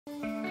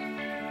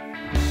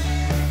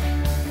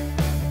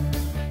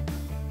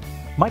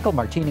Michael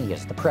Martini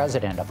is the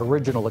president of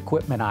Original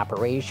Equipment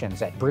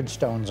Operations at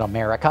Bridgestone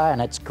America,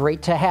 and it's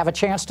great to have a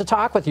chance to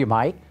talk with you,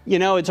 Mike. You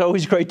know, it's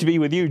always great to be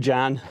with you,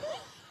 John.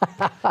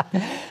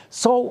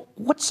 So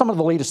what's some of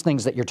the latest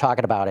things that you're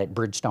talking about at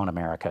Bridgestone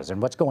Americas,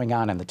 and what's going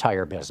on in the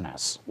tire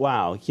business?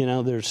 Wow, you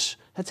know,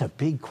 that's a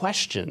big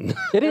question.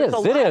 It is,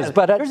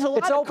 but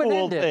it's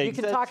open-ended. Cool, you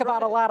can talk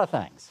about a lot of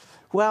things.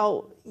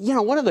 Well, you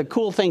know, one of the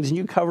cool things, and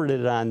you covered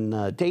it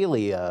on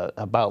Daily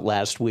about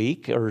last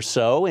week or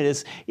so,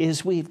 is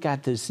we've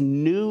got this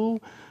new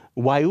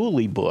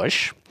Waiuli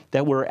bush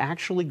that we're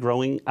actually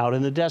growing out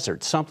in the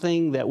desert,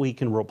 something that we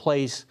can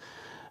replace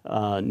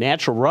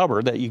natural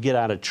rubber that you get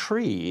out of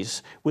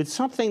trees with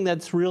something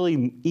that's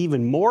really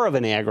even more of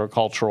an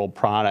agricultural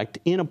product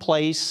in a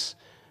place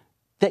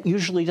that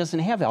usually doesn't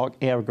have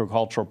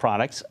agricultural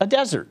products, a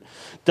desert.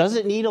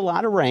 Doesn't need a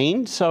lot of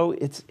rain, so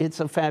it's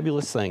a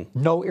fabulous thing.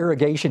 No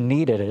irrigation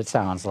needed, it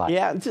sounds like.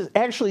 Yeah,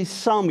 actually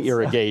some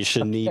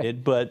irrigation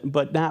needed,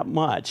 but not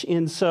much.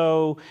 And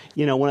so,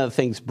 you know, one of the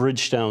things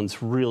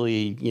Bridgestone's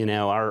really, you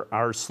know,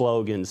 our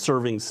slogan,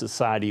 serving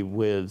society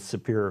with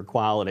superior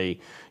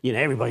quality, you know,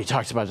 everybody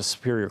talks about the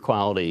superior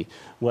quality.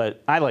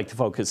 What I like to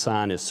focus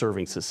on is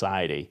serving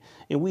society.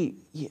 And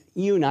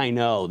you and I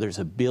know there's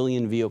 1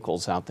 billion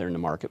vehicles out there in the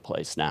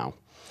marketplace now.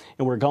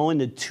 And we're going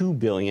to 2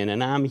 billion,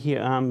 and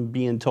I'm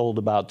being told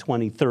about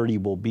 2030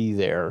 will be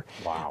there.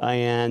 Wow.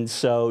 And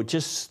so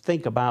just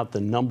think about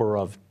the number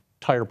of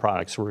tire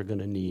products we're going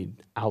to need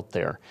out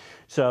there.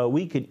 So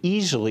we could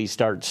easily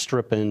start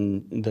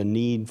stripping the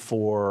need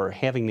for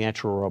having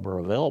natural rubber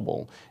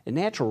available. And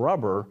natural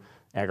rubber,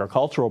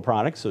 agricultural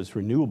products, so it's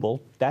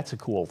renewable, that's a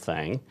cool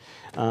thing.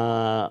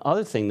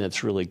 Other thing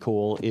that's really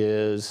cool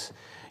is,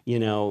 you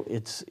know,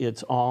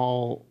 it's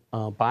all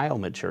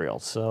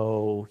biomaterial.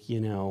 So, you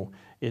know,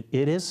 it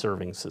is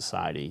serving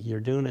society.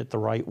 You're doing it the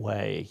right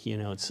way. You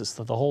know, it's just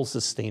the whole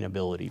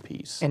sustainability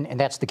piece. And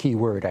that's the key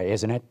word,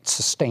 isn't it?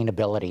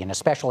 Sustainability, and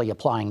especially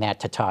applying that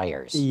to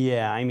tires.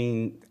 Yeah, I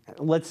mean,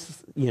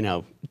 you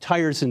know,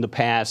 tires in the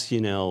past,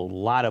 you know, a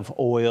lot of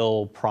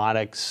oil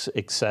products,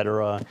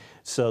 etc.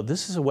 So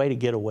this is a way to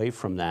get away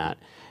from that.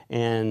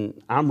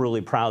 And I'm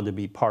really proud to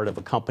be part of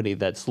a company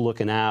that's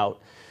looking out.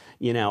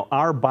 You know,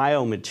 our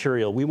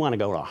biomaterial, we want to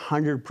go to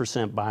 100%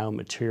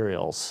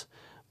 biomaterials,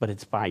 but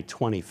it's by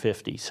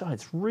 2050. So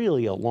it's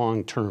really a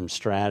long-term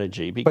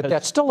strategy. But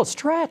that's still a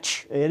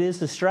stretch. It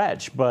is a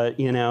stretch, but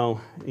you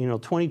know,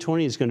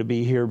 2020 is going to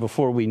be here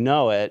before we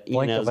know it.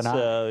 Blink of an eye.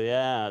 So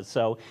yeah,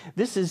 so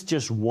this is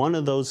just one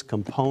of those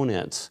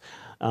components.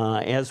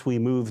 As we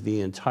move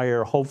the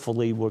entire,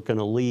 hopefully we're going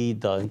to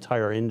lead the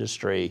entire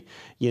industry,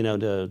 you know,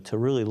 to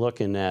really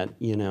looking at,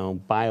 you know,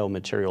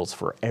 biomaterials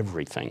for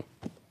everything.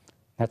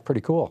 That's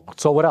pretty cool.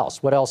 So what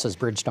else? What else is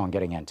Bridgestone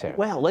getting into?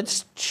 Well,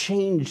 let's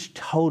change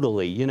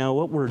totally. You know,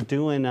 what we're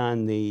doing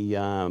on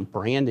the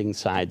branding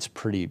side's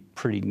pretty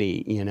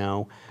neat, you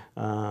know,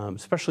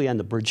 especially on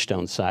the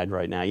Bridgestone side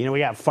right now. You know, we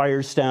got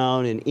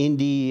Firestone and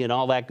Indy and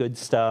all that good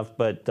stuff,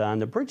 but on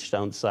the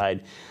Bridgestone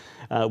side,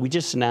 we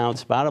just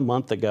announced about a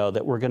month ago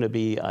that we're going to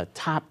be a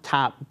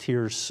top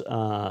tier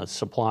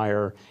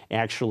supplier,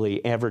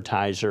 actually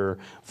advertiser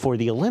for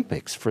the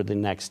Olympics for the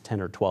next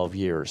 10 or 12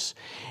 years.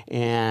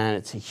 And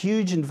it's a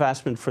huge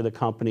investment for the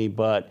company,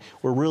 but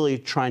we're really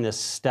trying to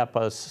step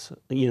us,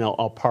 you know,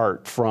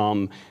 apart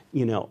from,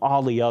 you know,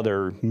 all the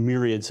other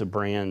myriads of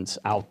brands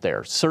out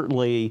there.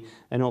 Certainly,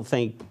 I don't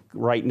think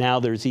right now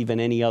there's even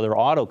any other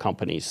auto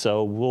companies,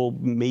 so we'll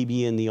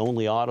maybe in the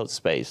only auto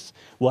space.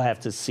 We'll have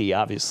to see.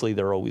 Obviously,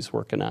 they're always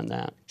working on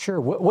that.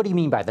 Sure. What do you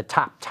mean by the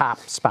top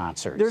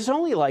sponsors? There's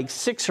only like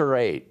 6 or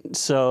 8.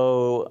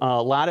 So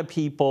a lot of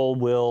people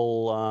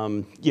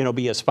will, you know,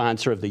 be a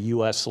sponsor of the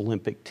U.S.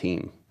 Olympic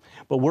team,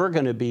 but we're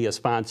going to be a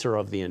sponsor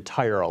of the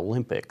entire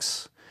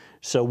Olympics.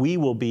 So we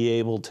will be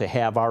able to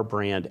have our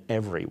brand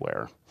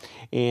everywhere.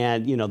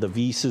 And, you know, the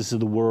Visas of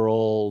the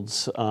world,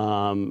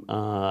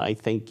 I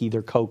think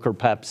either Coke or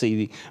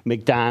Pepsi,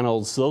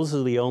 McDonald's, those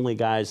are the only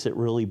guys that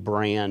really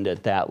brand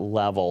at that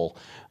level.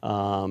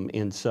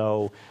 And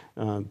so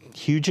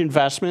huge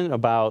investment,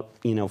 about,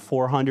 you know,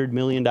 $400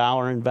 million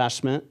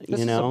investment. This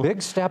you know, is a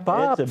big step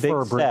up it's a big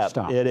for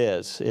Bridgestone.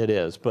 It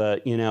is.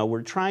 But, you know,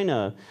 we're trying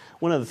to,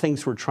 one of the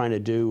things we're trying to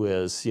do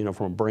is, you know,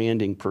 from a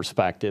branding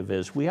perspective,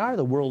 is we are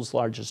the world's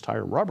largest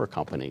tire and rubber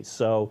company.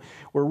 So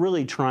we're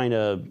really trying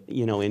to,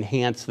 you know,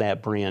 enhance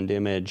that brand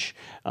image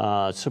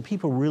so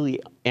people really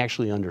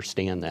actually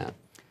understand that.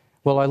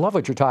 Well, I love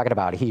what you're talking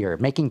about here,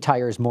 making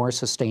tires more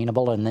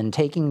sustainable and then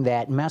taking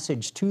that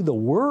message to the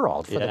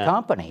world for the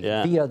company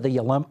via the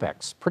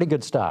Olympics. Pretty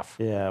good stuff.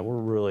 Yeah, we're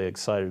really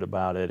excited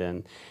about it.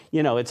 And,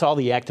 you know, it's all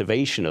the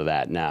activation of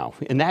that now.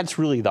 And that's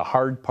really the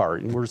hard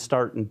part. And we're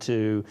starting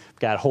to,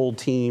 got whole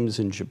teams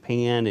in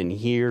Japan and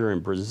here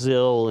and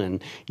Brazil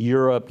and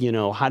Europe, you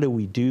know, how do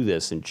we do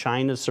this? And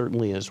China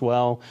certainly as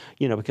well,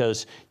 you know,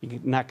 because you're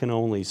not going to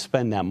only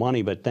spend that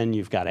money, but then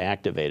you've got to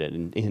activate it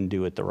and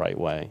do it the right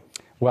way.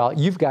 Well,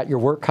 you've got your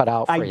work cut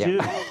out for you.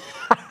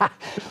 I do.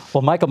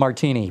 Well, Michael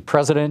Martini,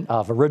 president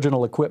of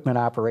Original Equipment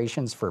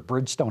Operations for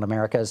Bridgestone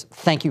Americas,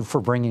 thank you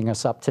for bringing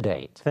us up to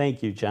date.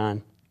 Thank you,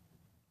 John.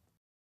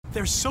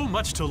 There's so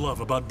much to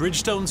love about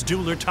Bridgestone's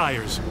Dueler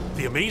tires.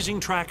 The amazing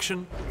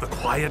traction, the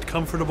quiet,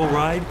 comfortable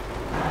ride,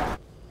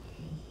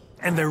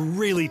 and they're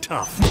really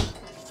tough.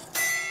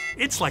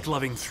 It's like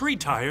loving 3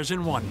 tires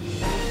in one.